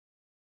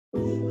Hi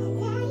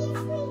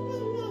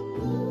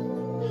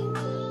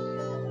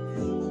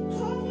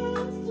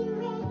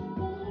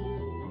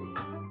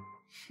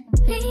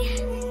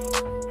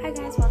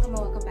guys,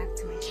 welcome back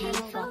to my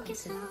channel. Welcome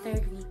to the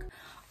third week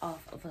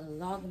of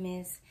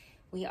Vlogmas.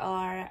 We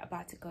are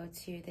about to go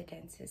to the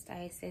dentist.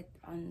 I said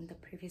on the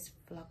previous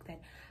vlog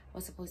that I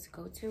was supposed to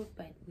go to,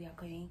 but we are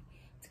going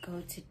to go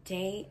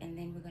today, and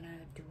then we're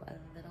gonna do a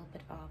little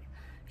bit of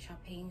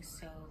shopping.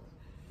 So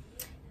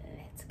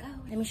let's go.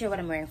 Let me show you what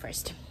I'm wearing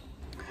first.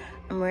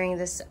 I'm wearing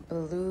this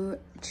blue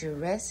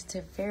dress. It's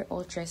a very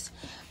old dress.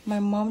 My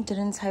mom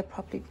didn't tie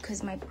properly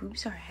because my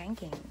boobs are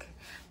hanging,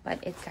 but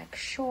it's like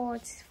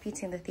short,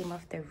 fitting the theme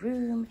of the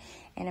room.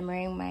 And I'm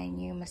wearing my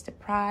new Mr.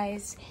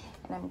 Price,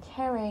 and I'm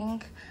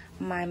carrying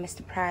my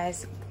Mr.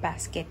 Price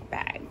basket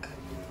bag.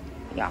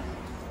 Yeah.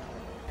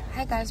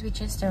 Hi guys, we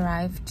just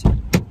arrived.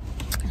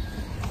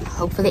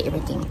 Hopefully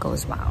everything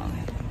goes well.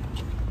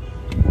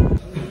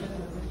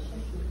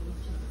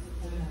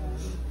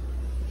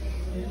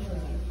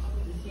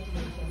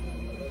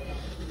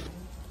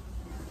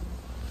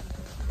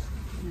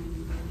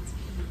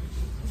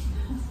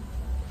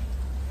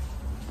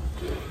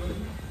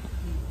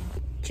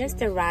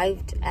 Just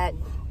arrived at,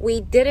 we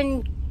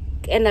didn't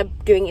end up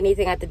doing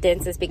anything at the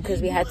dentist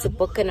because we had to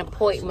book an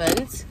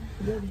appointment.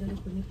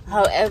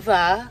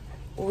 However,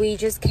 we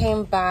just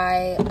came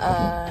by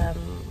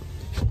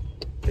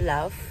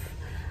love.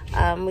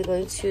 We're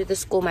going to the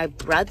school my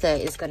brother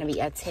is going to be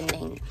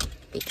attending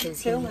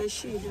because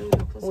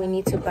we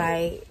need to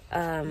buy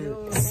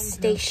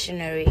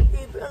stationery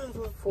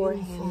for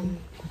him.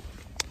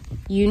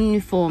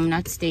 Uniform,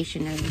 not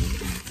stationery.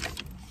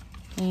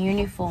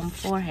 Uniform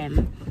for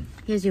him.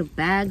 Here's your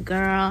bag,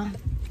 girl.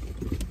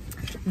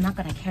 I'm not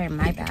gonna carry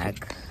my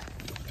bag.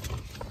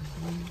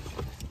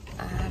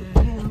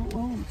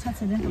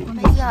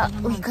 But yeah,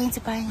 we're going to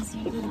buy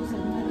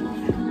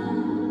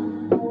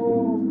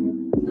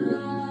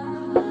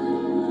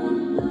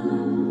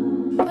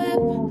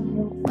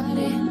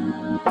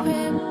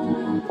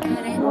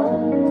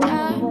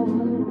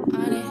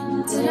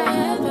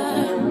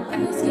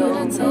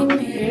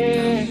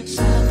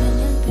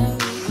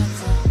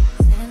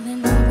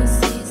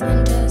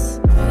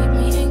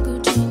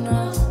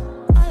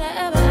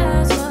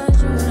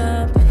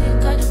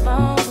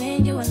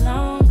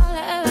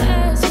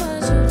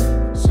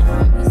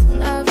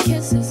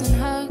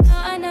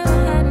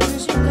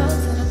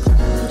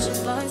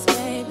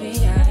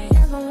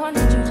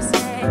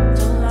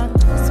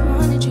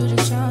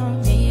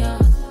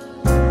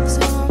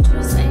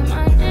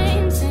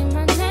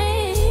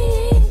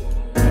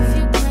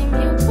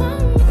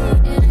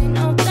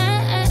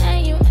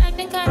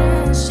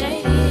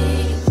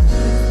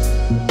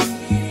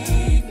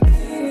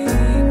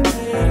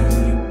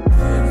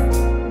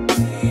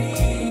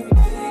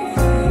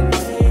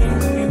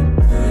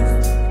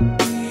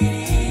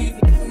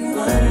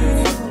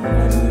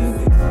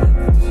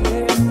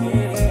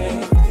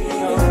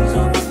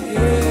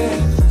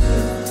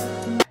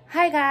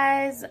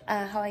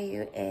how are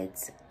you?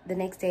 It's the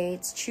next day.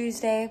 It's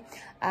Tuesday.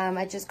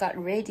 I just got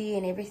ready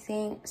and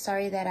everything.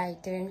 Sorry that I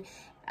didn't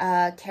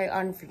carry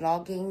on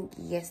vlogging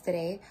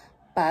yesterday,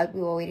 but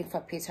we were waiting for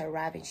Priya to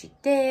arrive, and she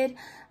did,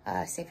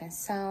 safe and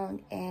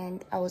sound.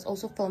 And I was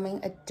also filming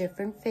a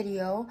different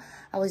video.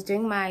 I was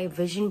doing my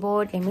vision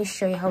board. Let me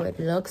show you how it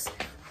looks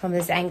from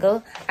this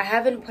angle. I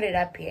haven't put it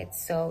up yet,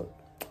 so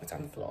it's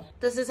on the floor.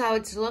 This is how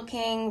it's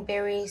looking.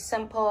 Very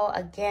simple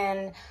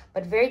again,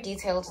 but very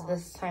detailed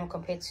this time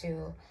compared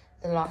to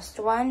the last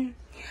one.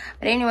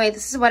 But anyway,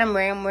 this is what I'm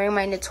wearing. I'm wearing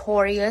my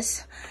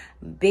Notorious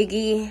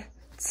Biggie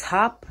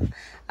top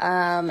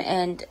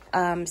and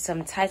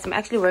some tights. I'm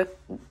actually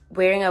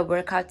wearing a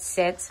workout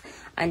set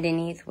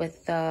underneath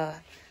with the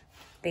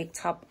big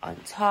top on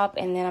top,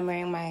 and then I'm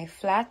wearing my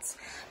flats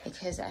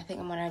because I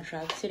think I'm gonna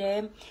drive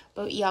today.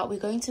 But yeah, we're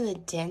going to the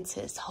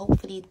dentist.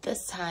 Hopefully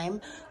this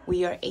time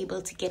we are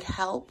able to get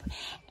help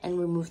and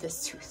remove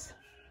this tooth.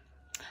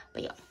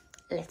 But yeah,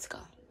 let's go.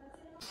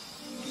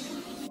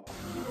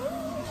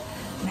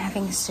 I'm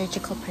having a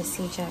surgical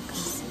procedure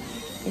because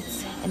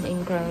it's an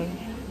ingrown.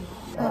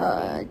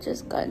 I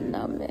just got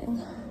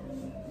numbing.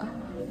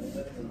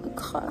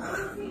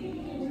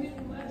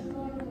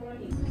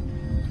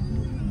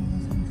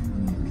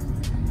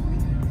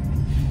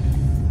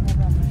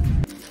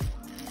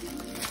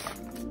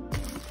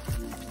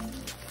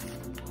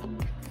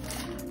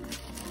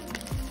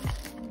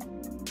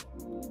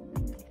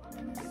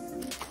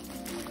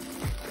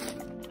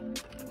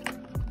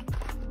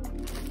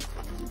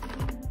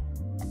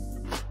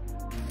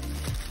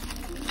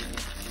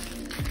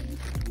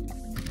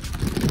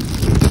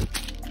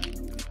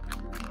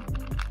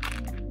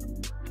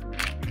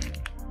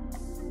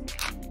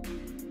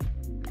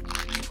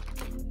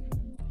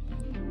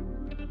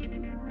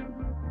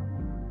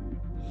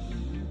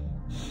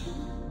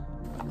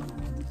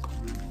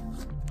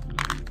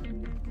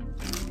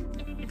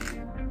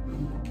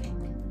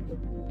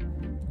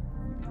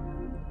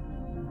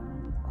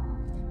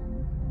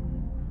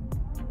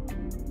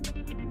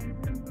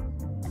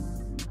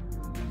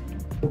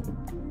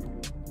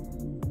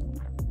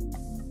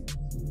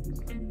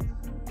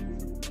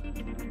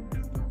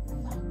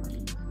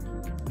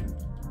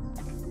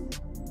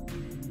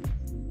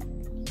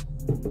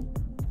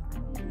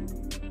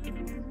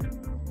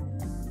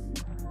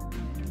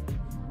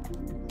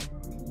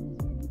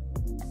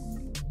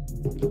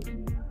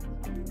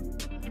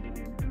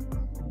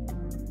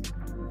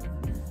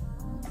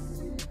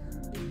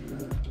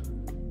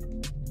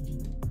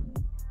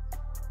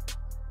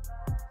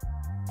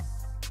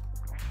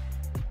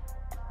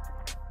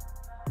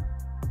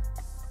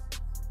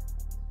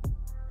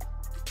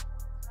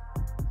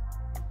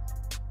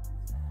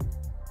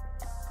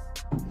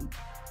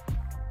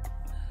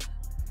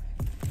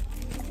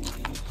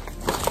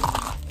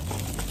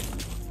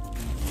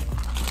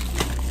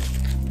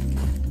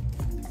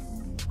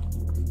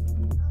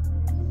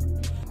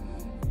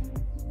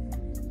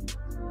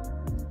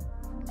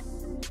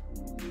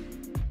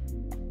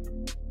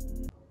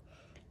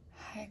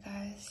 Hi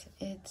guys,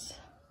 it's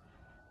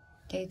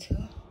day 2.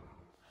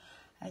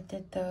 I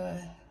did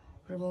the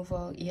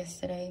removal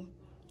yesterday,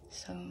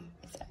 so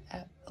it's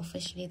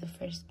officially the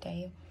first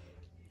day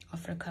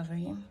of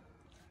recovery.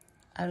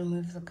 I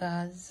removed the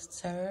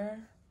gauzer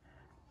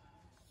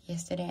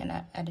yesterday and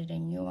I added a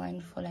new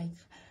one for like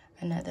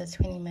another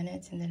 20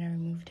 minutes and then I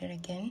removed it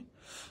again.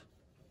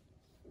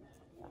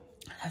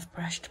 I've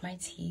brushed my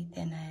teeth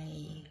and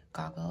I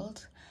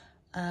goggled.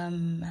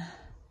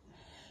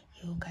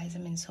 You guys,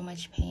 I'm in so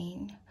much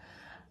pain,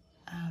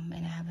 and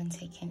I haven't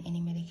taken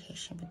any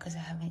medication because I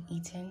haven't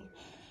eaten,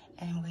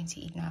 and I'm going to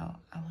eat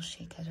now. I will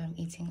shake as I'm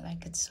eating.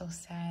 Like, it's so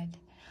sad.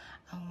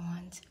 I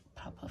want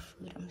proper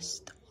food. I'm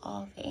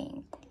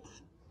starving.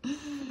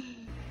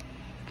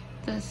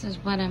 This is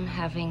what I'm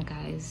having,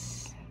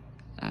 guys.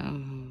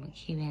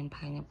 Kiwi and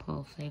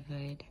pineapple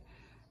flavored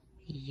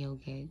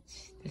yogurt.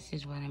 This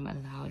is what I'm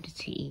allowed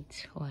to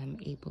eat, or I'm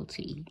able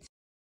to eat.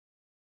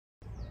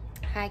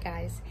 Hi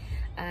guys,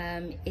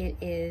 it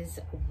is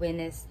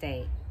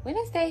Wednesday.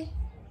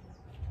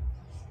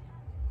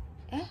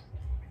 Yeah,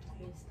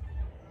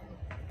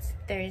 it's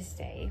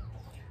Thursday.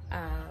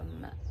 I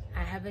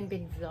haven't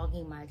been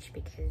vlogging much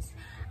because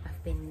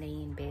I've been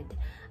laying in bed,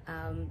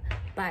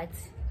 but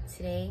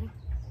today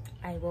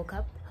I woke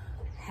up,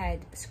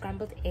 had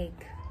scrambled egg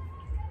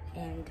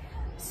and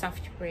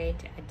soft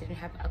bread. I didn't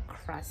have a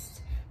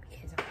crust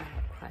because I don't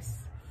have a crust,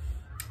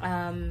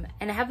 and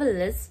I have a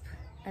lisp,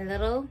 a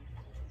little.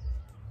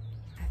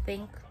 I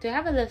think. Do I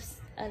have a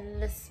lisp? A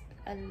lisp.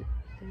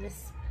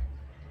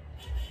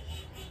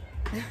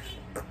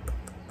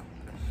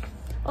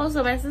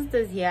 Also, my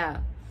sister's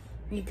here.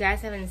 You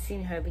guys haven't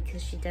seen her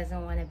because she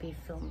doesn't want to be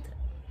filmed,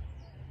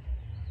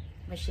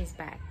 but she's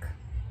back.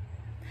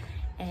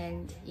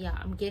 And yeah,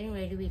 I'm getting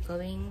ready. We're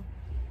going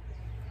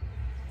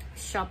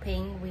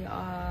shopping. We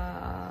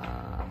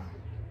are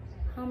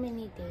how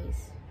many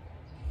days?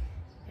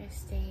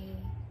 Thursday,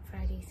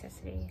 Friday,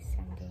 Saturday,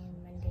 Sunday,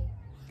 Monday.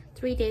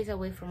 3 days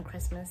away from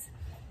Christmas,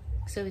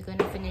 so we're going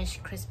to finish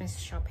Christmas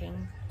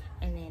shopping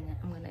and then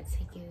I'm going to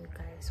take you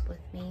guys with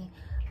me.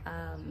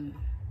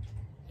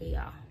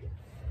 Yeah.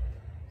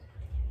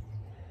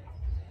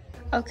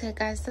 Okay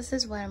guys, this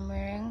is what I'm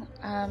wearing.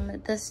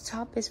 This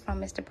top is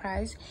from Mr.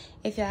 Price.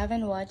 If you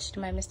haven't watched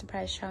my Mr.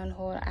 Price Shawn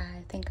haul,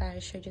 I think I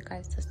showed you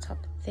guys this top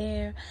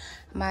there.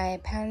 My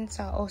pants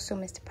are also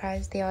Mr.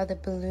 Price. They are the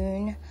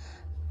balloon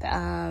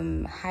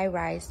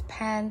high-rise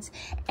pants,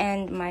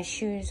 and my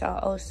shoes are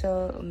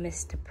also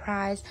Mr.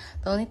 Price.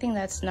 The only thing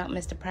that's not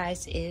Mr.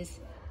 Price is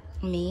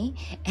me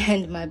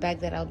and my bag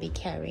that I'll be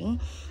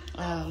carrying.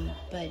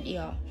 But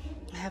yeah,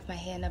 I have my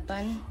hair in a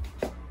bun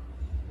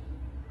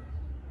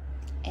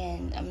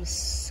and I'm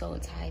so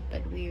tired,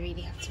 but we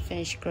really have to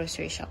finish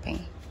grocery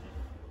shopping.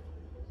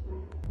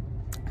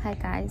 Hi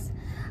guys,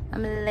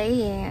 I'm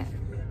laying,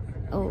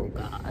 oh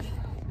god,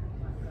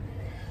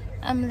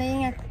 I'm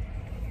laying at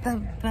the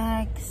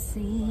back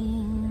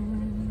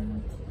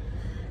seat.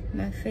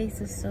 My face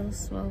is so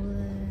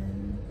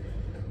swollen.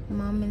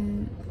 Mom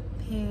and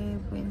Pa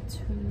went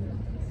to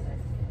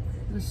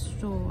the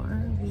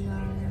store. We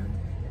are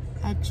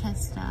at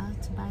Chester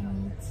to buy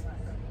meat.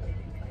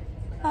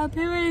 Our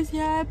Pa is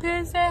here.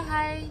 Pa, say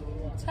hi.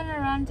 Turn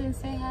around and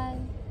say hi.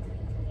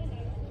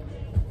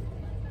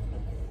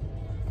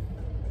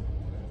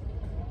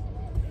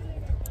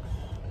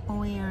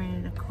 We are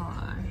in the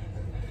car.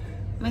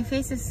 My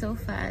face is so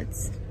fat.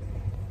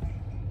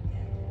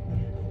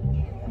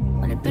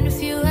 Only been a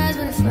few hours,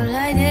 but it felt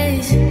like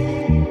days.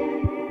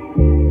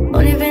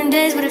 Only been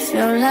days, but it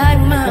felt like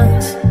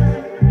months.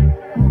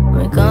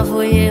 Only gone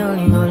for a year,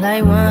 only know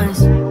like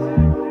once.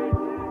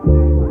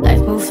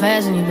 Life move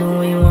fast and you do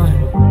what you want.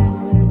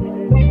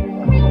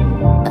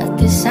 I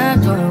guess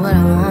I'm doing what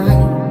I want.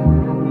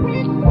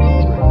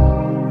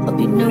 Hope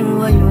you doing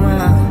what you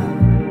want.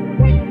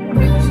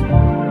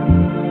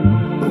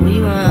 What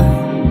you want?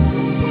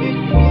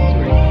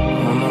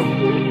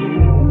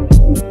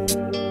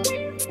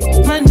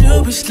 My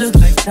new bitch look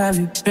like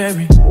Tyler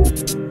Perry,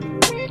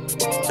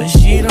 but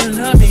she don't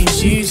love me,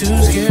 she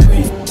too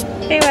scary.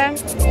 Hey, man.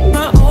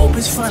 My old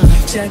bitch fun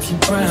like Jackie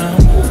Brown.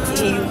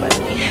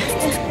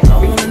 I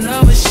wanna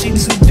know if she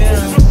too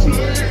down.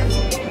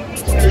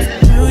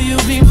 Will you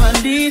be my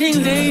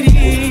leading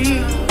lady?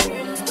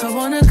 I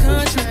want a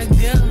contract,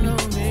 girl, no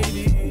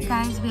maybe.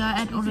 Guys, we are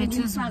at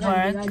Ulutu's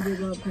work.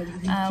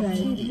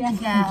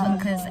 Yeah,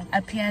 because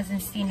Api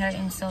hasn't seen her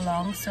in so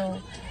long,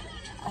 so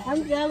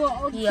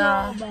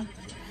yeah,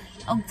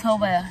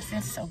 October,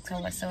 since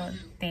October, so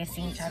they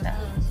see each other.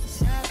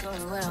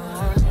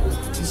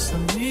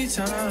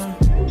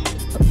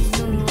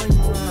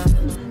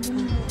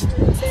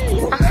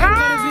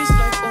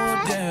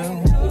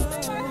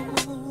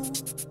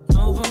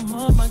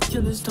 My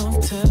killers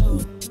don't tell.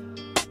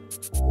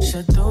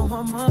 Shut down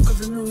my mom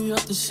cause I knew you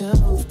off the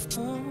shelf.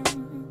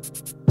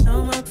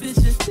 Now my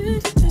bitches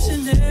did the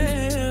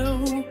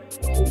Chanel.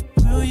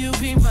 Will you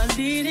be my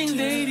leading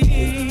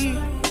lady?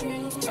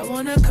 I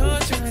wanna call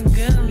you and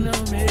get a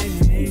little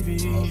maybe.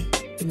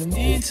 In the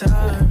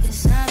meantime,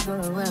 it's not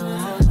going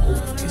well.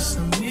 Get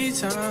some me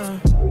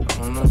time. I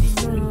don't know if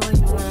you know what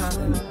you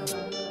want.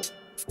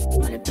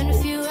 Might have been a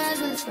few hours,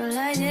 but it felt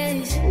like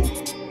days.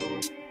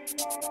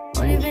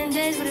 Only been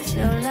days, but it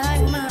felt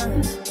like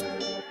months.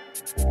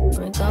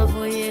 Went gone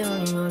for a year,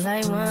 only know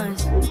like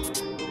once.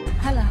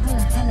 Holla,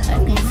 holla, holla.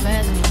 I think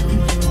fast, we do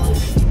what we want.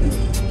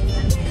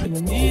 In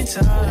the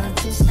meantime,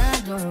 it's not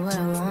doing what I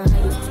want.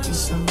 Get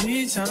some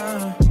me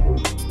time.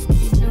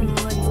 You do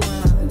what you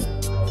want.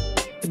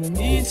 In the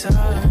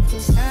meantime,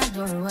 it's not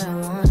doing what I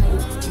want.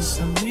 Get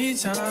some me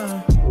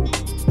time.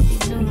 You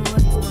do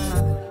what you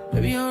want.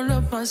 Maybe I'll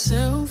love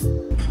myself.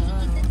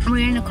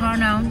 We're in the car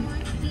now.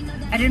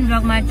 I didn't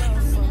vlog much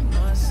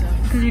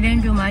because we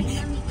didn't do much,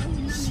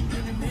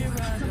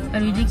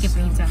 but we did get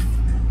pizza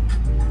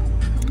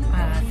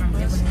from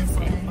Vlogmas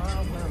and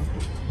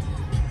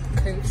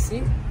KFC.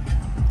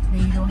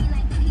 There you go.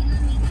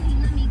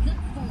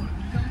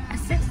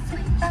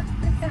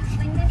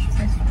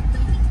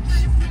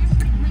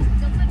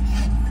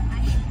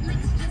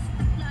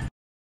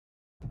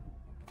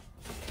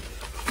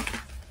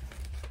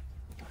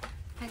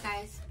 Hi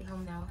guys, we're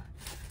home now.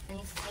 I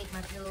need to take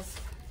my pills.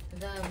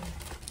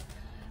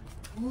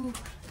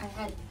 I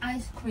had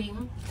ice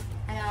cream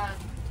and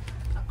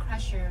a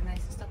crusher. My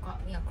sister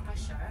got me a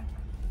crusher,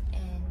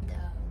 and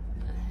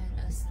I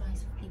had a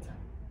slice of pizza.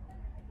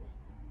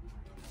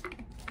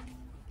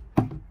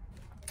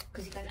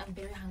 Because you guys, I'm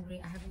very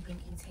hungry. I haven't been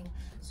eating,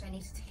 so I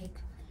need to take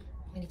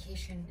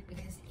medication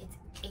because it's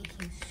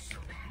aching so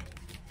bad,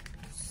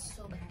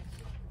 so bad.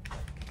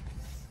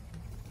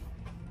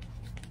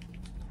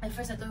 At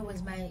first I thought it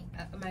was my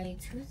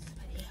tooth,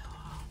 but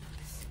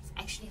it's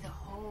actually the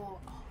whole.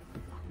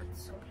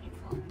 It's so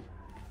painful.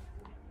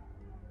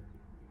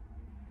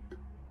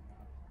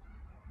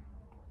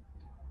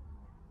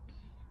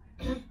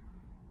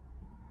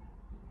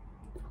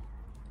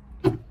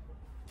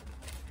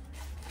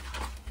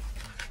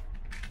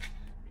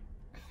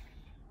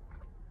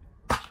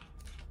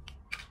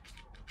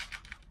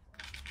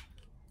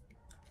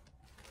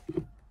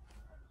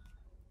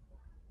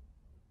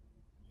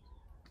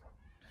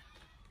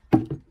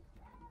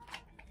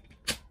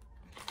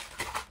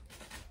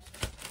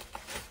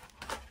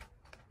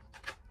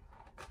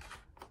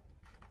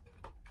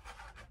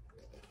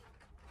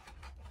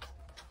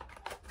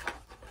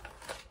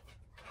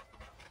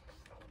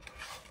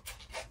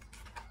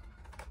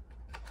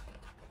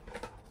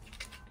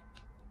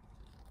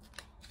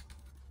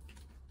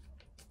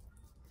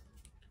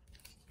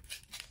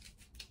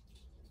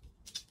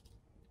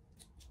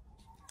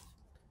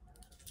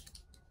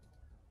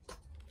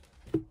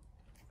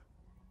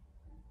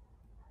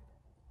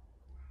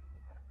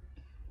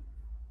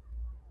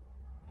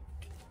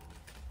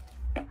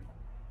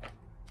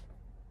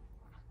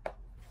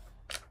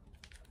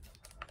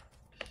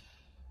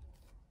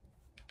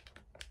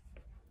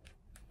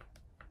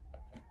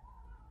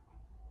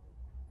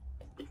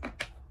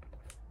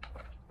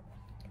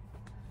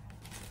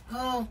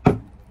 Oh,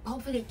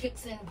 hopefully it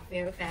kicks in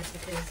very fast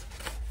because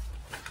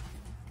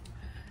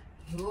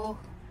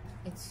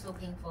it's so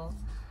painful.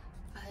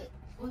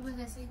 What was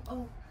I saying?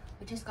 Oh,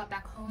 we just got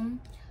back home.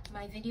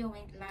 My video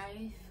went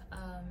live.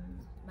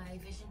 My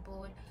vision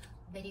board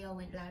video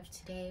went live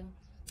today.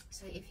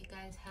 So if you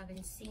guys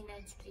haven't seen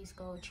it, please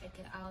go check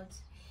it out.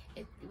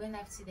 It went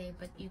live today,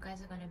 but you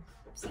guys are gonna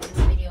see this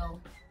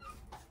video.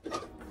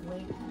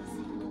 Wait,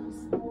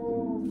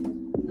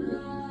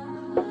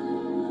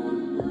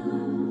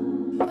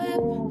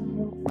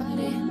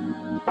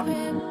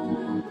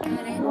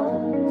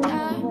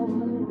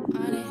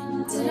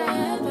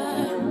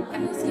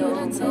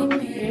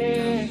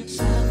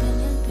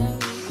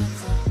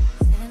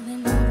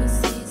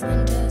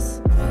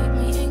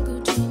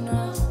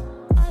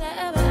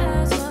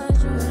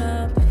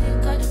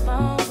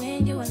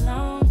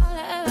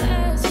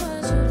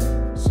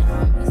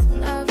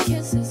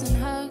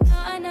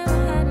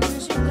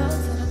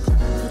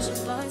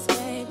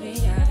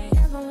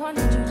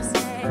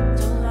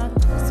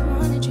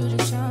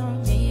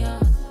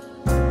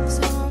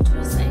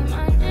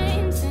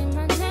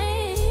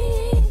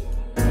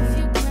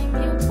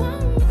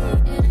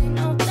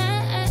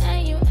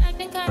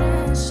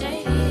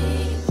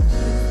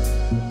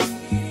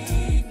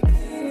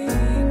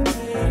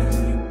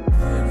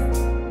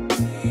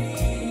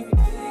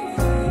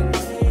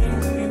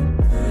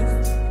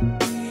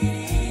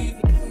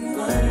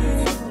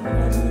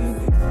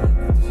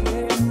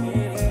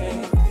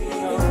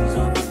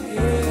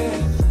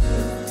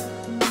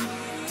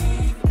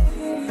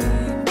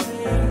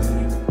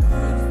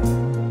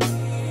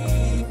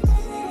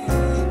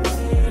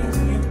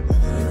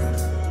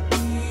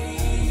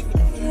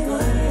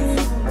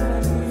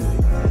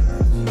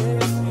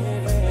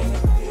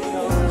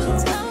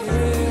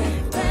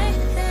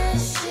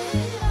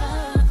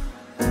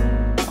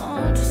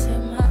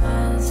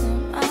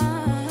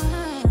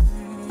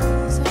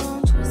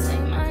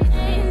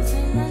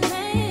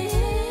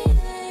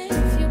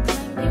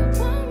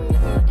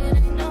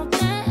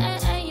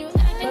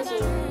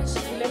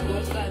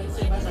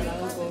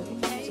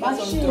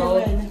 My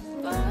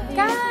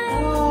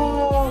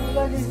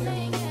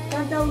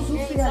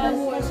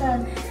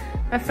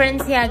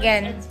friend's here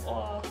again.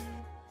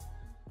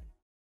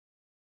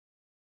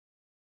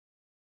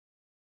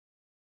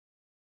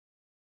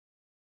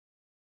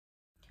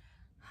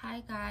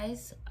 Hi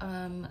guys,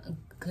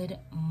 good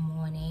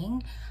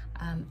morning.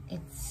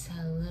 It's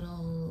a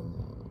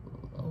little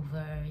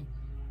over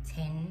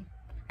 10,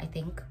 I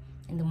think,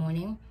 in the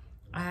morning.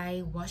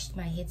 I washed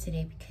my hair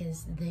today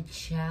because the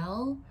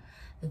gel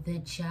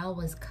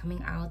was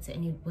coming out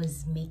and it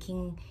was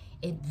making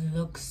it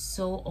look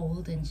so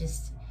old, and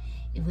just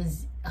it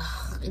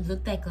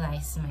looked like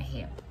lice in my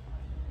hair.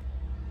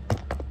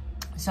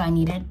 So I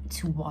needed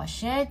to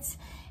wash it,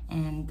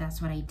 and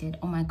that's what I did.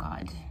 Oh my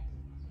god.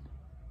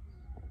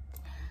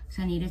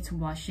 So I needed to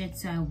wash it,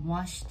 so I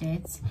washed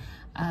it,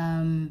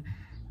 and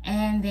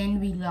then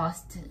we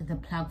lost the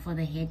plug for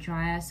the hair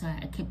dryer, so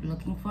I kept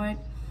looking for it.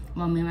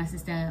 Well, me and my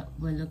sister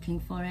were looking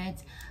for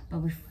it,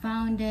 but we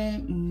found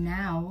it.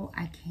 Now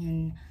I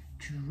can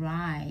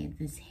dry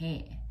this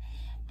hair,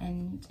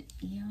 and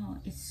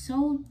it's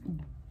so,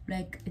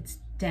 like, it's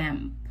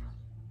damp.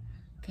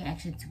 Okay,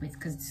 actually it's wet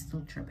because it's still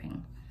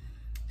dripping.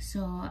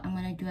 So I'm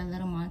gonna do a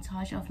little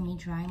montage of me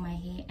drying my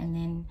hair and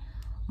then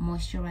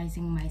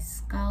moisturizing my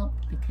scalp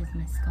because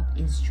my scalp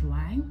is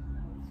dry.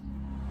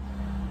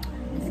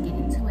 Let's get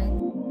into it.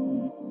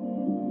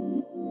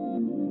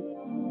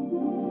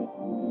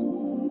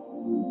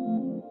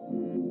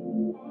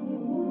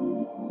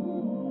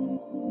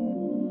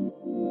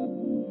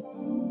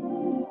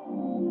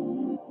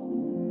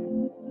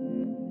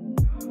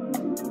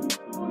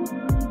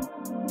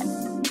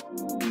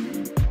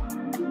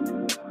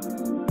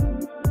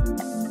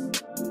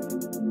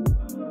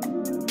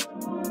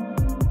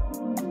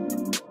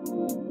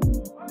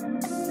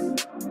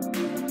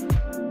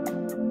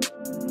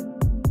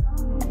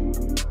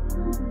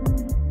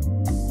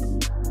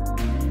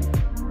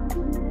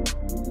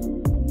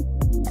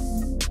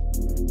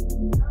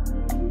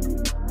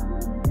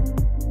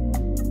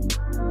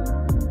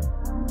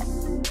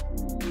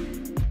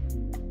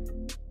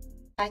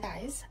 Hi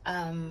guys,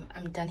 I'm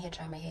done here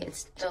drying my hair. It's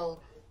still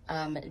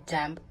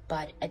damp,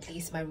 but at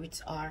least my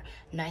roots are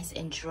nice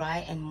and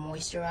dry and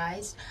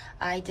moisturized.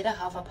 I did a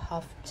half up,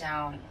 half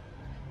down.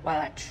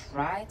 Well, I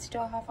tried to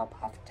do a half up,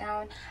 half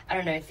down. I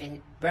don't know if it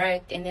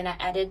worked, and then I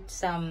added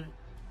some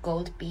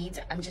gold beads.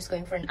 I'm just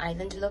going for an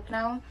island look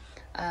now,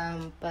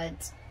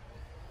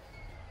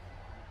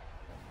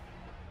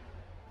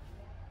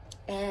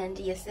 and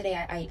yesterday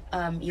I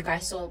you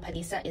guys saw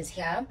Palisa is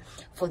here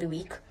for the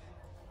week,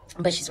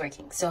 but she's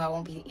working, so I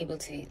won't be able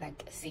to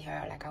like see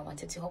her like I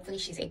wanted to. Hopefully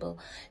she's able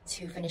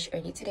to finish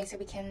early today so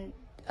we can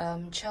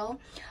chill,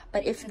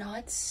 but if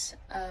not, it's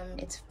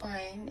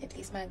fine. At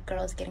least my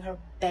girl's getting her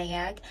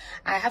bag.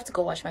 I have to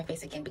go wash my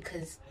face again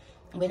because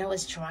when I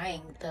was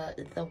drying,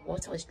 the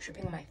water was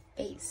dripping on my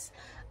face.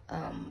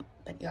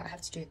 But yeah, I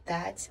have to do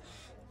that.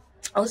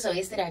 Also,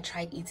 yesterday I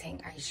tried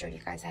eating. I showed you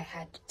guys I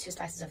had 2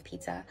 slices of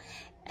pizza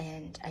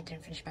and I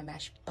didn't finish my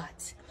mash,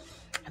 but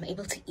I'm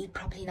able to eat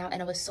properly now,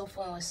 and I was so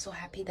full. I was so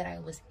happy that I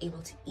was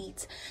able to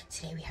eat.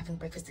 Today we're having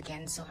breakfast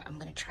again, so I'm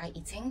gonna try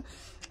eating.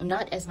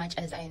 Not as much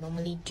as I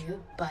normally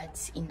do,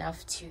 but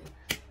enough to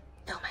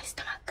fill my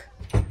stomach.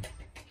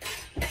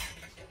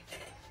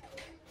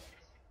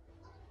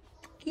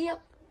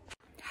 Yep.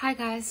 Hi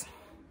guys,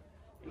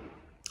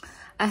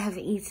 I have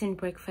eaten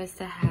breakfast.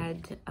 I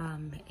had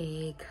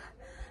egg,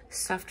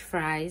 soft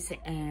fries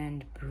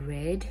and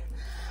bread.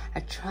 I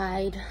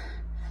tried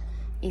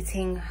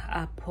eating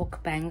a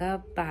pork banger,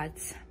 but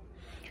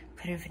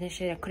couldn't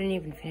finish it. I couldn't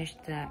even finish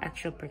the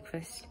actual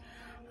breakfast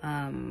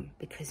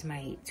because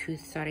my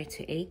tooth started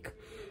to ache.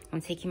 I'm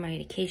taking my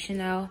medication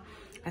now.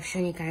 I've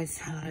shown you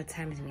guys a lot of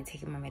times me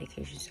taking my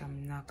medication, so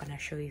I'm not gonna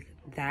show you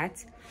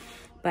that.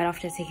 But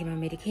after taking my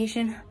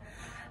medication,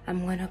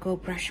 I'm gonna go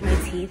brush my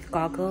teeth,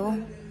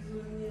 gargle,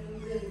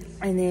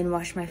 and then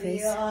wash my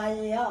face.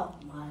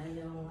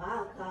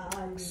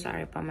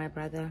 Sorry about my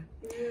brother,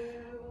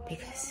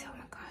 because oh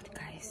my god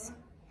guys,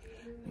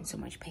 I'm in so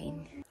much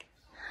pain.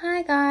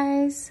 Hi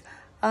guys,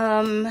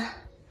 I'm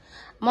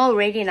all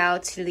ready now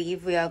to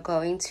leave. We are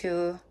going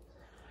to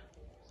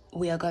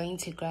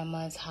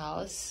grandma's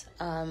house.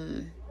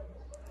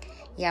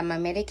 Yeah, my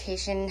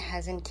medication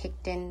hasn't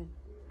kicked in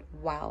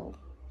well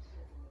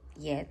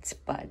yet,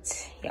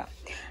 but yeah,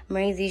 I'm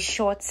wearing these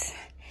shorts,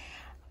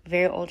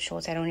 very old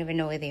shorts. I don't even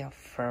know where they are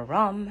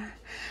from.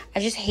 I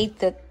just hate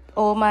that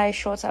all my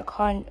shorts I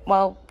can't,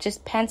 well,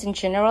 just pants in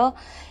general,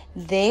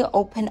 they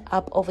open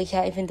up over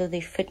here even though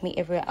they fit me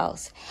everywhere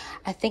else.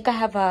 I think I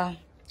have a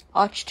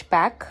arched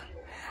back,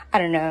 I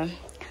don't know,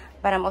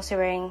 but I'm also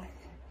wearing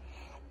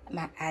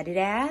my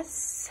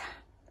Adidas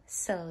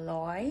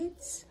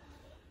Celoids.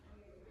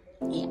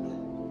 Yeah.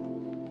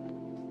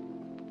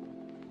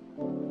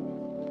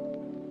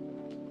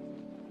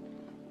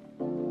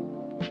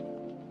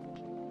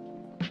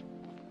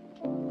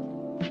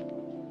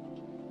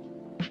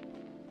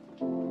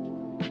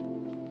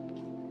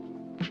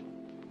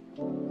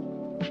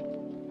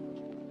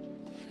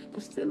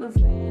 Still a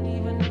fan,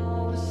 even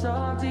though it's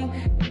salty.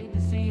 Hate to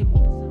see you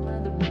with some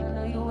other boy, I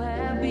know you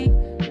happy.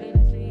 Wait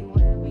to see you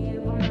happy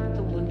if I'm not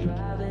the one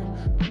driving.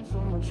 I'm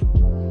so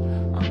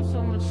mature, I'm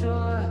so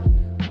mature,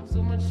 I'm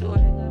so mature.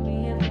 They got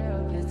me a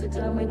therapist to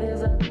tell me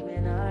there's other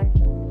men I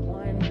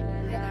one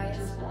night I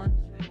just want.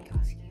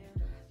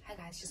 Hi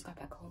guys, just got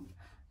back home.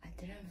 I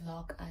didn't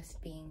vlog us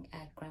being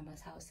at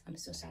grandma's house. I'm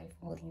so sorry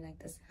for holding like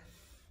this.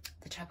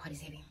 The tripod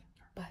is heavy.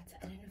 But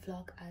I didn't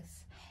vlog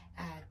us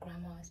at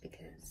grandma's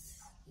because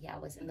yeah, I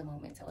was in the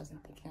moment. I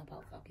wasn't thinking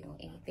about vlogging or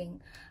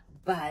anything.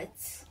 But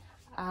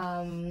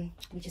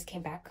we just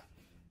came back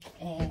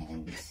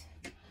and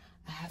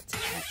I have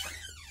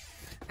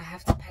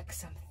to pack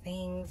some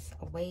things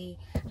away.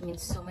 I'm in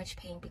so much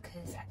pain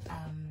because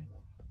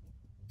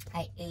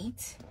I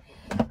ate,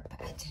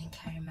 but I didn't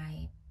carry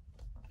my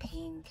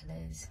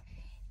painkillers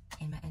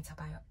and my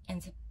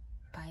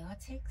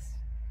antibiotics.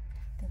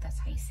 I think that's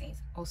how you say it.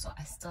 Also,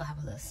 I still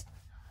have a list.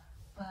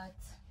 But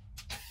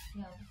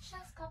yeah, we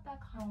just got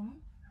back home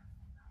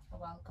a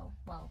while ago.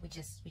 Well, we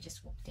just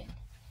walked in,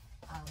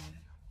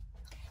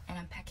 and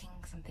I'm packing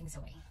some things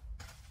away.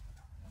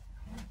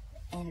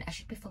 And I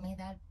should be filming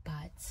that,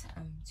 but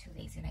I'm too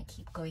lazy and I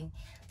keep going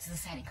to the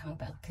side and coming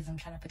back because I'm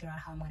trying to figure out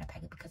how I'm gonna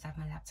pack it because I have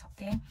my laptop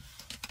there.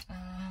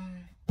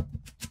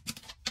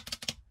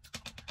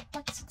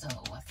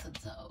 What to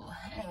do?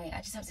 Anyway,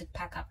 I just have to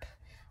pack up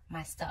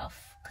my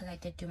stuff because I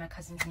did do my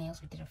cousin's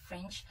nails. We did a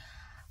French.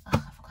 I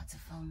forgot to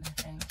film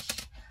the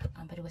French,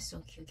 but it was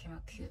so cute. It came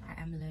out cute. I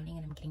am learning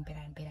and I'm getting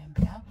better and better and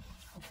better.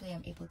 Hopefully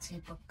I'm able to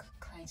book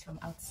clients from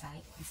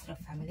outside instead of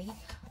family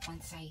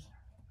once I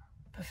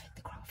perfect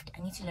the craft.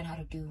 I need to learn how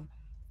to do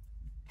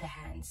the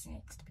hands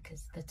next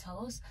because the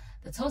toes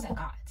I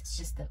got. It's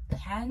just the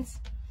hands,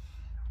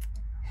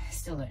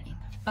 still learning.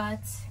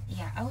 But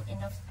yeah, I'll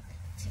end off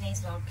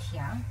today's vlog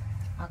here.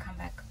 I'll come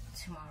back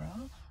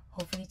tomorrow.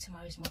 Hopefully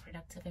tomorrow is more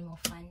productive and more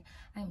fun.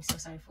 I'm so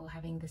sorry for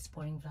having this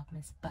boring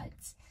vlogmas, but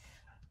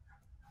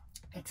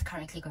it's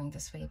currently going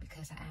this way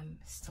because I am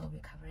still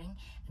recovering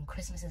and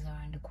Christmas is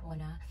around the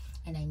corner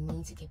and I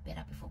need to get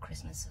better before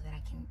Christmas so that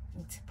I can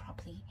eat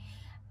properly.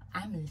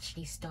 I'm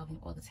literally starving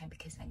all the time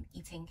because I'm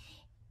eating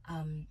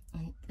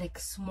like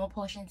small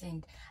portions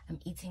and I'm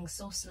eating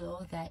so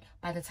slow that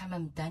by the time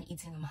I'm done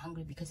eating I'm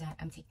hungry because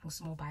I'm taking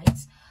small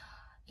bites.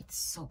 It's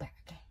so bad.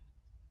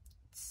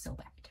 It's so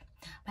bad.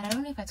 But I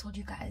don't know if I told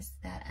you guys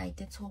that I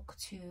did talk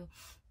to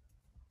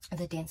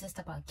the dentist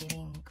about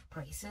getting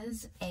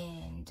braces,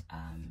 and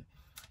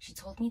she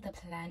told me the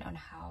plan on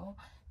how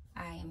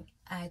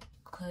I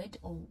could,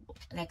 or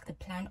like the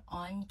plan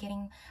on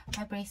getting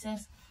my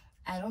braces.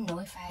 I don't know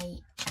if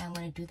I'm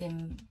gonna do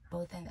them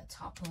both in the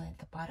top or at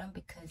the bottom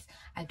because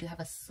I do have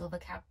a silver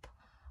cap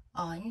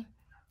on,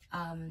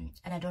 and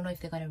I don't know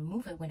if they're gonna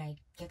remove it when I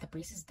get the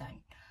braces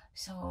done.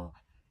 So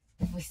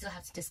we still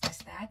have to discuss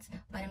that,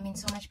 but I'm in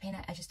so much pain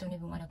I just don't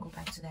even want to go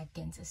back to that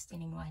dentist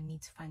anymore. I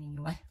need to find a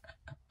new one.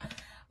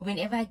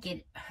 Whenever I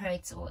get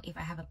hurt or if I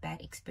have a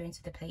bad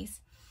experience with the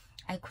place,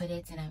 I quit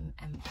it and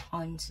I'm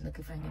on to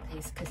looking for a new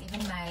place. Because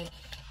even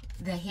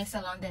the hair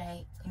salon that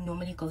I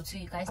normally go to,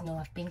 you guys know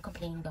I've been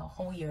complaining the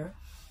whole year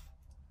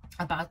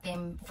about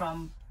them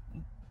from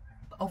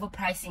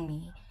overpricing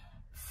me,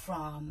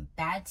 from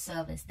bad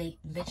service. They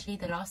literally,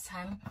 the last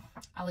time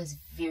I was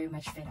very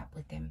much fed up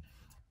with them.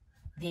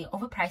 They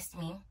overpriced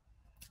me,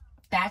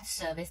 bad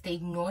service. They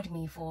ignored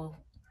me for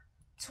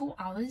 2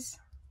 hours.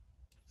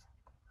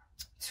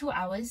 2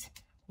 hours.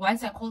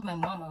 Once I called my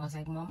mom, I was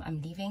like, Mom, I'm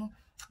leaving.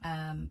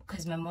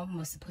 Because my mom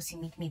was supposed to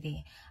meet me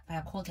there. But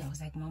I called her, I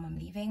was like, Mom, I'm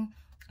leaving.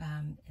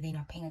 They're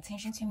not paying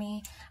attention to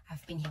me.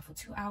 I've been here for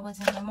 2 hours.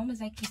 And my mom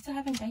was like, you still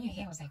haven't done your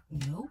hair? I was like,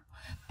 no.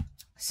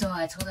 So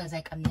I told her, I was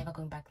like, I'm never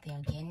going back there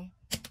again.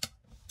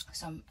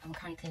 So I'm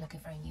currently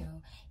looking for a new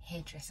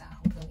hairdresser.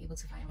 Hopefully I'm able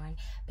to find one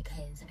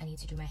because I need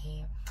to do my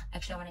hair.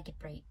 Actually, I want to get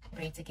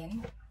braids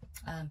again.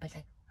 But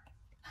like,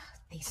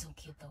 they're so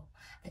cute though.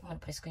 I think I'm going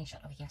to put a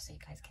screenshot over here so you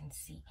guys can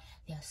see.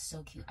 They are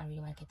so cute. I really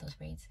want to get those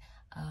braids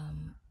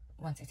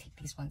once I take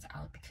these ones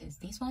out because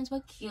these ones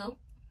were cute.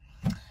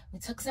 We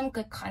took some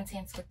good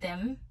contents with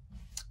them.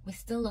 We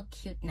still look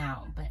cute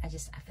now, but I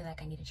feel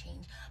like I need to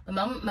change.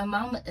 My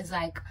mom is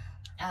like,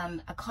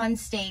 I can't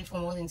stay for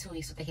more than 2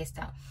 weeks with the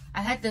hairstyle.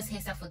 I've had this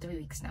hairstyle for 3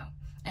 weeks now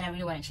and I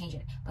really want to change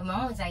it. But my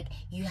mom was like,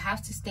 you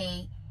have to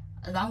stay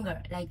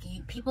longer. Like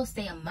people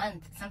stay a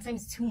month,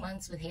 sometimes 2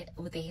 months with the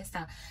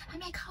hairstyle. I'm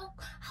like,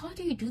 how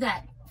do you do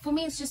that? For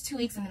me, it's just 2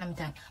 weeks and then I'm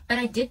done. But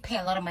I did pay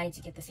a lot of money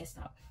to get this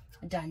hairstyle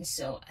done.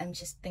 So I'm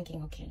just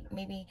thinking, okay,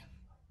 maybe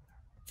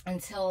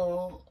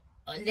until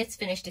let's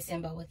finish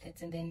December with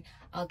it and then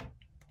I'll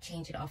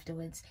change it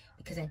afterwards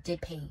because I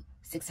did pay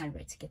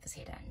 600 to get this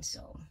hair done.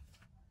 So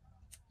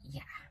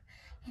yeah,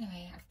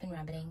 anyway, I've been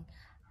rambling.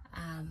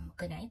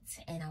 Good night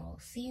and I will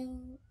see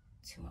you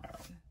tomorrow.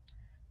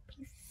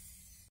 Peace.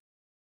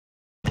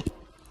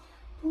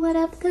 What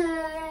up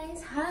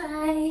guys?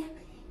 Hi,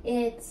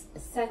 it's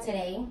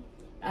Saturday.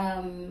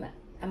 I'm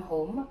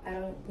home.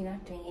 We're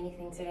not doing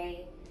anything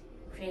today.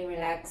 Pretty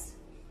relaxed.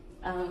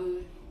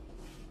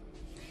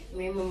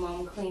 Me and my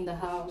mom cleaned the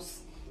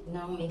house.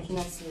 Now I'm making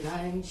us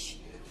lunch.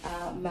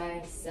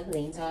 My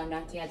siblings are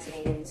not yet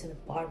today. They went to the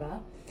barber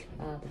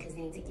because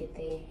they need to get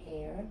their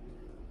hair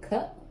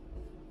cut.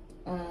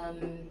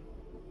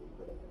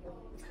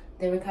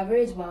 They recover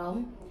as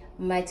well.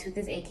 My tooth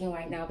is aching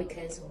right now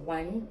because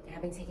 1, I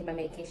haven't taken my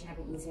medication, I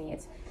haven't eaten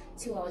it.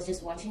 2, I was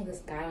just watching this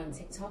guy on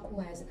TikTok who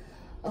has,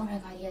 oh my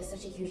god, he has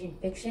such a huge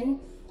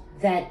infection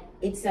that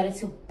it started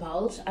to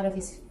bulge out of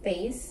his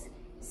face.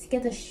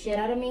 Scared the shit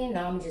out of me.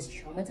 Now I'm just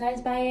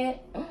traumatized by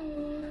it.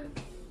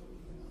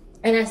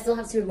 And I still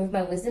have to remove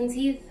my wisdom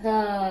teeth.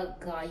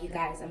 God, you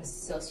guys, I'm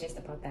so stressed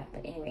about that.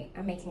 But anyway,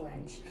 I'm making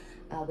lunch.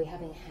 We're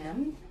having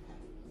ham.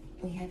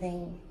 We're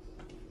having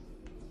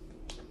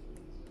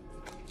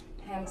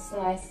ham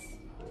slice,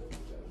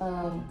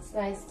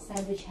 sliced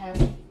sandwich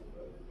ham.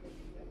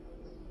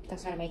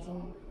 That's what I'm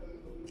making.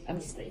 I'm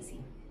just lazy.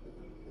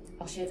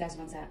 I'll show you guys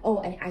once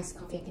oh, and iced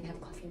coffee. I can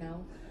have coffee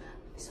now.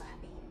 I'm so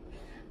happy.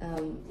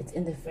 It's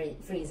in the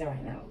freezer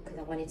right now because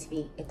I want it to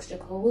be extra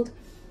cold.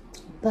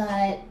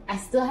 But I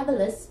still have a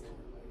lisp.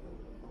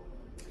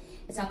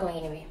 It's not going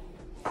anywhere.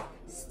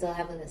 Still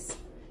have a lisp.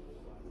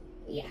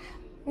 Yeah.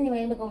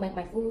 Anyway, I'm gonna go make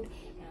my food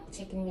and I'll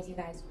check in with you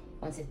guys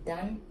once it's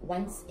done.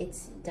 Once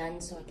it's done,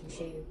 so I can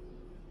show you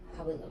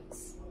how it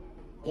looks.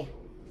 Yeah.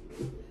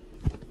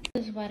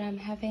 This is what I'm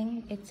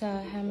having. It's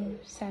a ham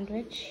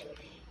sandwich.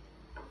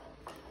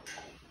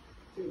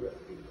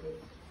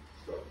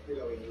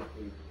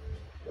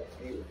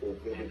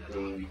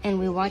 And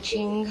we're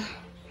watching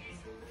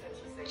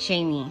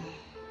Jamie.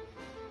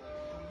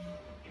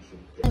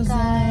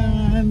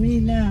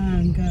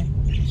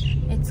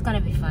 It's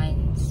gonna be fine.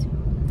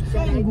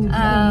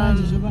 I'm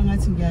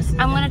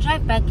gonna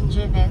drive back in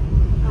Durban.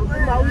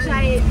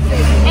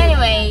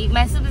 Anyway,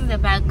 my siblings are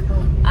back.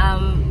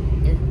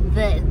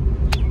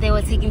 They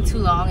were taking too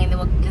long and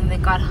they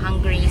got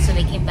hungry, so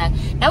they came back.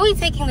 Now we're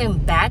taking them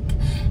back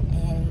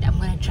and I'm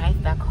gonna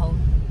drive back home.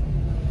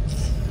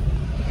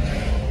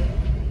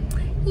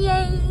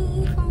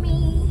 Yay for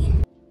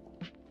me.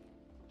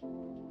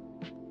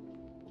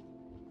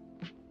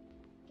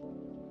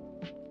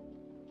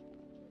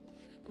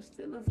 I'm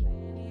still a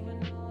fan, even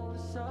though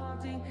it's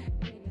salty.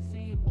 Hate to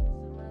see you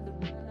messing around the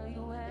brand, are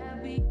you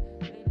happy?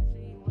 Hate to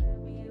see you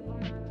happy if I'm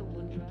not the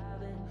one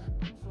driving.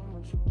 I'm so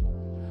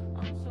mature,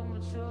 I'm so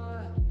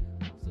mature,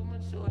 I'm so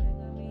mature. They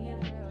got me in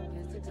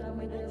therapist to tell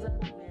me there's a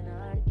limit. I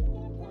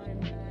don't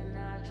want none, I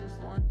just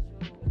want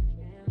you.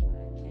 And if I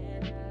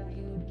can't have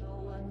you, no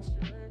one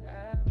should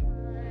have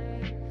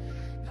mine.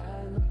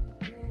 I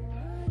look through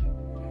my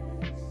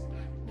eyes,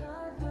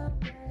 not the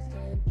best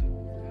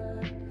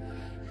idea.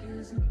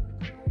 Is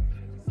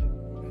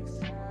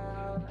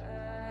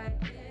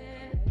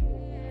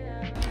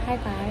Hi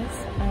guys,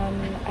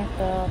 at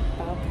the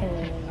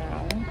balcony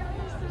now.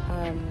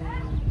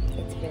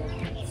 It's really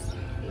nice,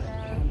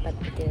 but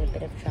we did a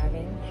bit of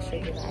driving. I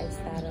showed you guys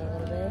that a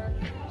little bit.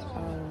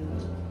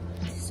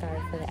 Sorry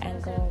for the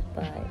angle,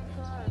 but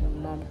my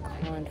mom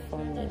can't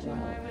phone me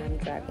while I'm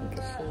driving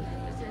because she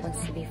wants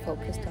to be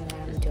focused on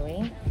what I'm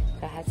doing.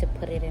 So I had to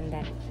put it in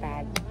that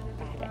bad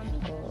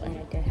angle, and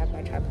I didn't have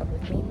my tripod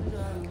with me.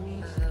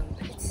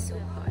 But it's so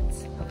hot.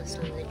 I was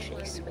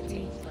literally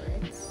sweating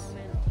bullets.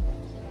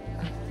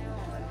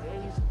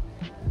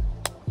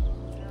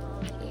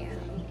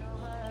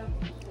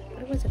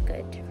 It was a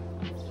good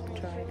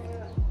drive.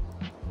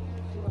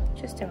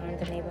 Just around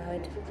the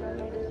neighborhood.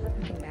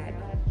 Nothing bad.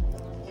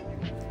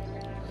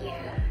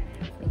 Yeah,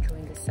 I'm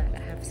enjoying the sun. I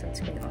have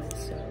sunscreen on,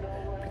 so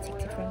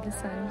protected from the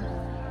sun.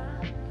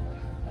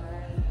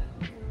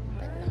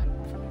 But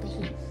not from the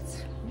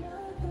heat.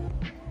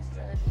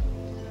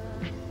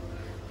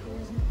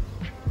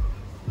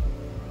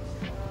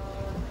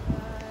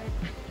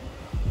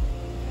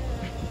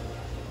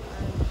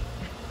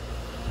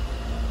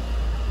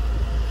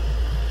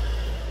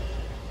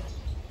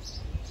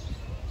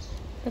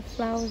 The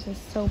flowers are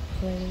so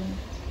pretty.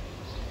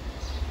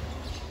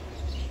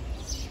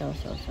 So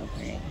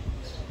pretty.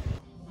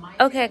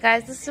 Okay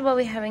guys, this is what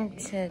we're having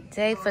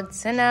today for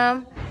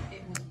dinner.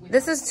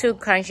 This is too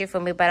crunchy for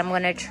me, but I'm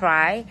gonna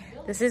try.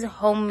 This is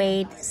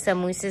homemade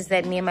samosas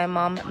that me and my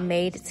mom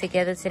made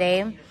together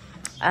today.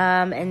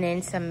 And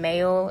then some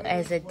mayo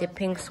as a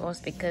dipping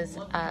sauce because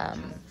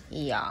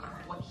yeah.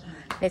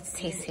 Let's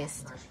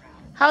taste.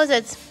 How is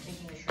it?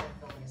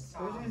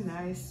 Very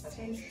nice,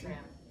 tasty.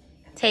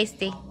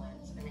 Tasty.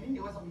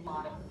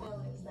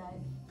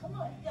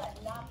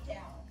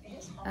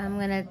 I'm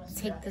gonna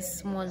take the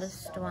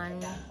smallest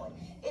one.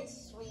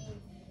 It's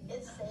sweet,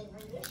 it's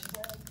savory, it's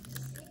good.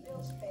 See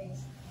Bill's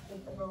face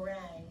with the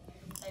meringue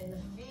and the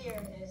fear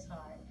in his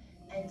heart,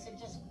 and to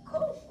just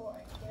go for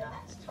it. You know,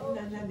 that's totally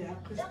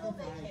devil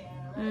may care.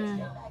 Right?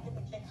 Go back in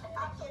the kitchen.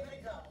 I'll give it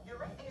a go. You're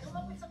right. And come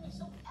up with something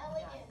so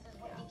elegant is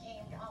what he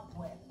came up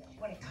with.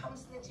 When it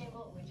comes to the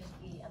table, it would just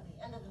be at the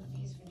end of the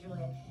feast for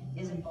Julia.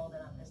 Is it bold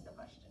enough? Is the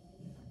question.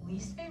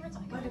 Least favorites,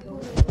 I gotta go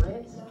with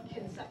ribs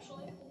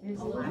conceptually.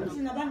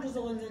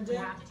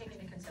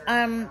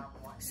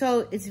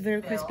 So it's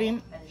very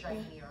crispy.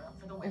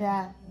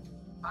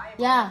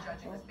 Yeah.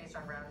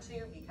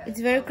 It's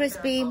very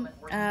crispy.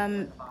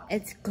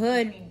 It's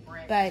good,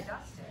 but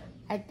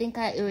I think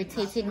I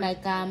irritated my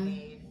gum.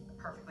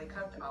 Perfectly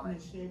cooked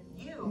omelet.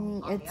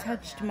 It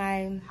touched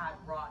my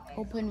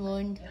open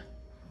wound.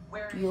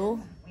 Yo.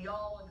 We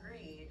all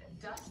agreed.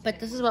 But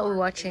this is what we're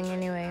watching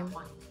anyway.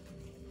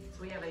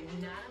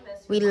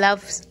 We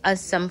love us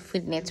some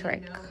Food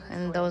Network,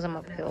 and those are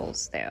my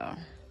pills there.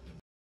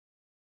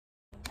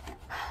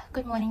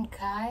 Good morning,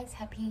 guys.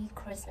 Happy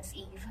Christmas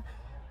Eve.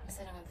 I'm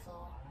sitting on the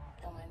floor.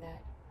 Don't mind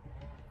that.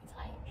 I'm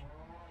tired.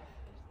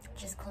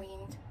 Just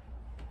cleaned.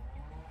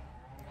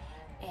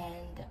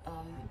 And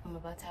I'm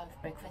about to have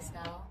breakfast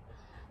now.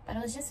 But I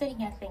was just sitting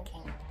here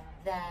thinking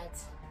that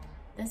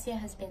this year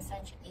has been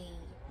such a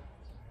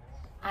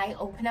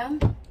eye-opener.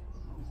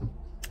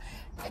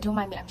 Don't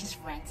mind me, I'm just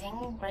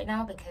ranting right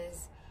now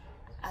because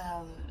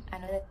I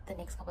know that the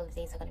next couple of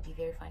days are going to be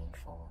very fun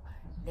for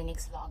the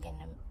next vlog, and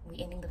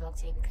we're ending the vlog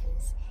today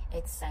because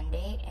it's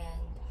Sunday,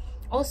 and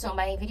also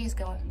my video is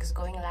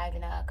going live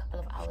in a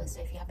couple of hours,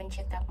 so if you haven't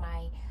checked out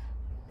my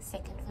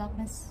second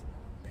Vlogmas,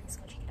 please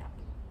go check it out.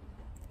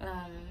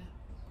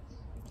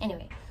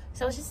 Anyway,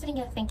 so I was just sitting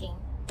here thinking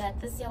that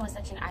this year was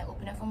such an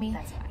eye-opener for me.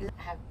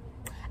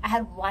 I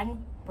had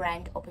one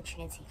brand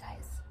opportunity,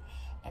 guys,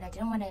 and I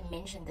didn't want to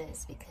mention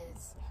this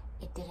because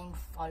it didn't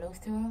follow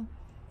through,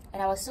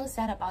 and I was so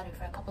sad about it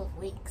for a couple of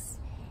weeks.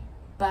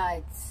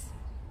 But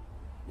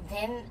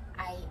then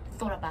I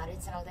thought about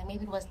it, and I was like,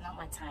 maybe it was not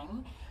my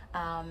time.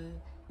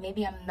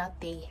 Maybe I'm not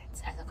there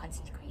yet as a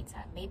content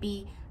creator.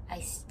 Maybe I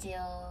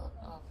still...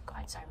 Oh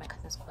god, sorry, my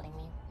cousin's calling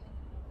me.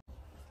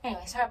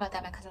 Anyway, sorry about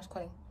that, my cousin was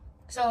calling.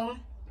 So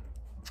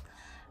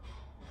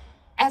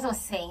as I was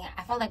saying,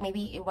 I felt like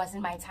maybe it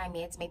wasn't my time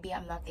yet. Maybe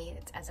I'm not there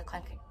yet as a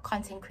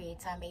content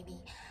creator. Maybe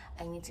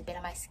I need to better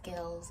my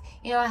skills.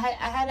 You know, I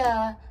had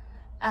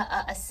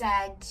a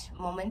sad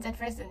moment at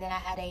first, and then I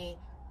had a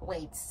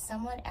wait,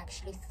 someone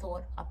actually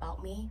thought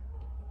about me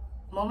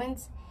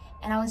moment,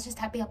 and I was just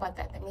happy about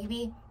that. That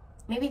maybe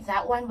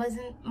that one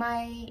wasn't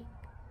my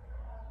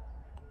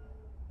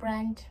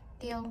brand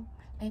deal.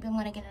 Maybe I'm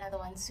gonna get another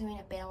one soon,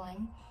 a better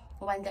one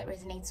that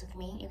resonates with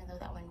me, even though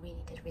that one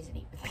really did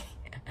resonate with me.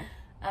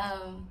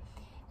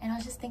 And I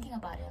was just thinking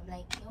about it. I'm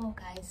like, yo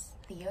guys,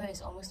 the year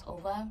is almost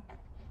over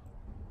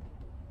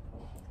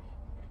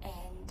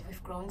and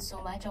we've grown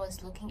so much. I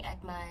was looking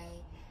at my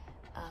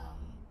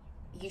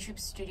YouTube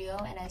studio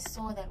and I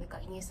saw that we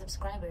got new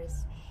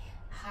subscribers.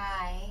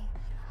 Hi,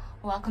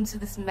 welcome to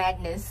this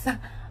madness.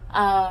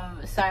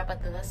 Sorry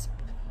about the lisp.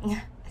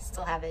 I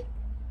still have it.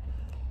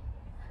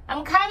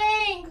 I'm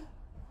coming.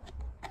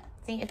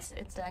 See,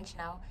 it's lunch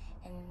now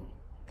and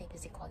they're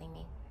busy calling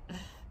me.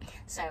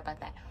 Sorry about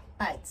that.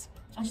 But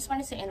I just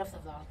wanted to end off the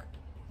vlog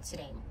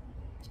today.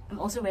 I'm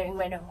also wearing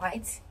red and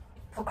white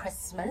for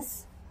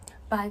Christmas.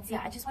 But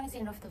yeah, I just wanted to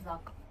end off the vlog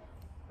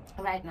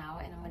right now,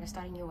 and I'm going to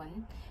start a new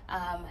one.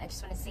 I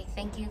just want to say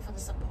thank you for the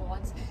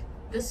support.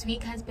 This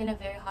week has been a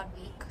very hard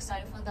week.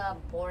 Sorry for the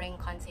boring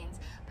content,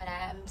 but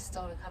I am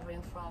still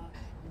recovering from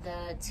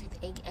the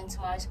toothache, and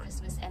tomorrow's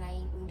Christmas and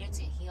I needed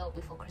to heal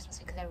before Christmas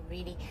because I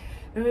really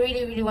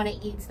want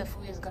to eat. The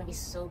food is going to be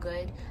so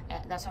good.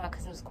 That's why my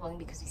cousin was calling,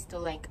 because he's still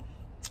like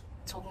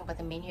talking about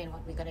the menu and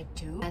what we're gonna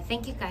do.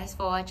 Thank you guys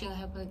for watching.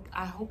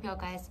 I hope you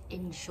guys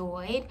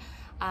enjoyed.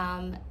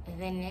 The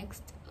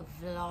next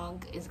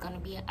vlog is gonna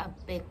be a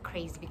bit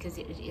crazy because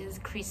it is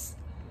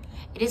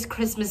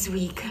Christmas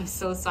week. I'm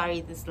so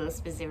sorry, this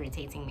lisp is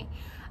irritating me.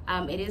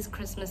 It is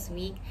Christmas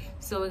week,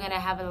 so we're gonna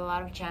have a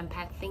lot of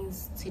jam-packed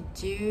things to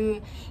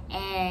do,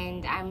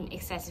 and I'm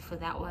excited for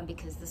that one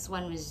because this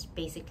one was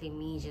basically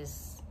me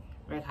just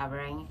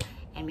recovering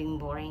and being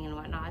boring and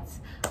whatnot.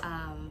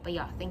 But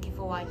yeah, thank you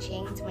for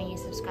watching. To my new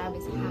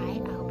subscribers,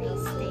 hi, I hope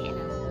you'll stay and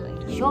I hope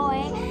you'll enjoy,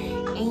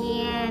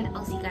 and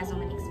I'll see you guys on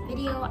my next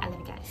video. I love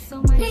you guys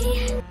so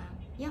much.